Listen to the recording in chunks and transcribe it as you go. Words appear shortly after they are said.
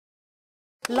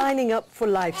Lining up for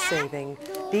life-saving,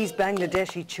 these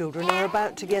Bangladeshi children are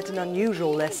about to get an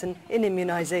unusual lesson in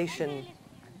immunization.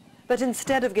 But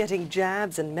instead of getting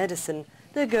jabs and medicine,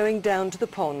 they're going down to the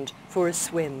pond for a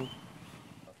swim.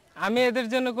 I am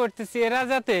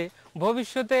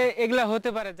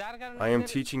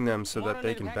teaching them so that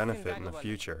they can benefit in the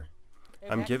future.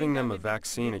 I'm giving them a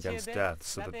vaccine against death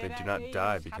so that they do not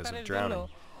die because of drowning.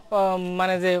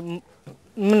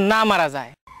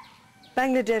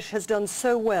 Bangladesh has done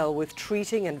so well with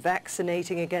treating and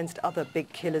vaccinating against other big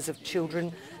killers of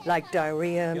children like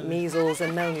diarrhea, measles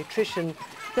and malnutrition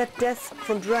that deaths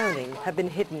from drowning have been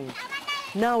hidden.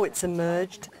 Now it's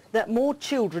emerged that more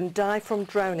children die from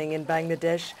drowning in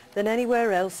Bangladesh than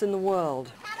anywhere else in the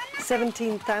world.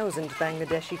 17,000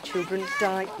 Bangladeshi children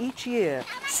die each year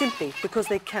simply because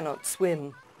they cannot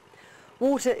swim.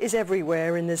 Water is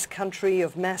everywhere in this country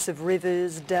of massive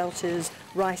rivers, deltas,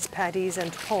 rice paddies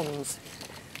and ponds.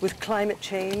 With climate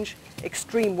change,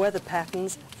 extreme weather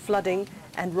patterns, flooding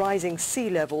and rising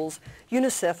sea levels,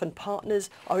 UNICEF and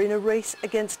partners are in a race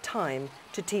against time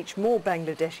to teach more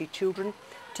Bangladeshi children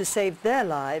to save their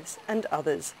lives and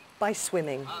others by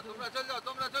swimming.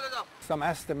 Some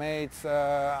estimates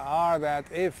are that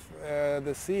if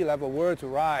the sea level were to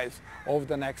rise over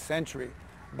the next century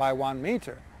by 1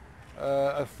 meter,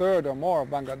 a third or more of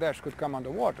Bangladesh could come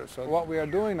underwater. So what we are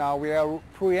doing now, we are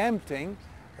preempting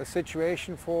a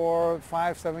situation for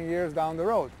 5-7 years down the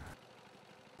road.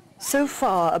 So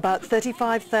far, about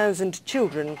 35,000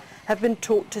 children have been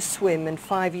taught to swim in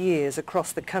 5 years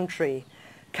across the country.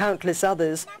 Countless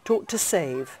others taught to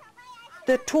save.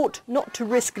 They're taught not to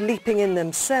risk leaping in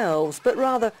themselves, but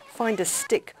rather find a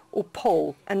stick or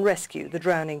pole and rescue the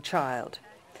drowning child.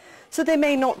 So they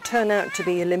may not turn out to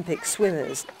be Olympic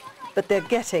swimmers, but they're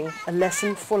getting a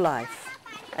lesson for life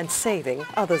and saving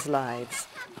others' lives.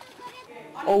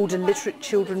 Old illiterate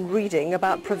children reading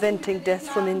about preventing death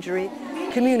from injury,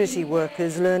 community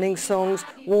workers learning songs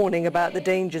warning about the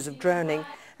dangers of drowning,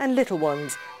 and little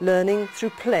ones learning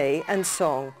through play and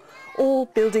song, all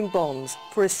building bonds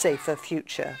for a safer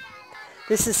future.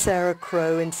 This is Sarah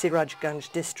Crow in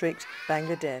Sirajganj district,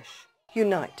 Bangladesh.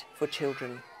 Unite for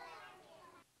children.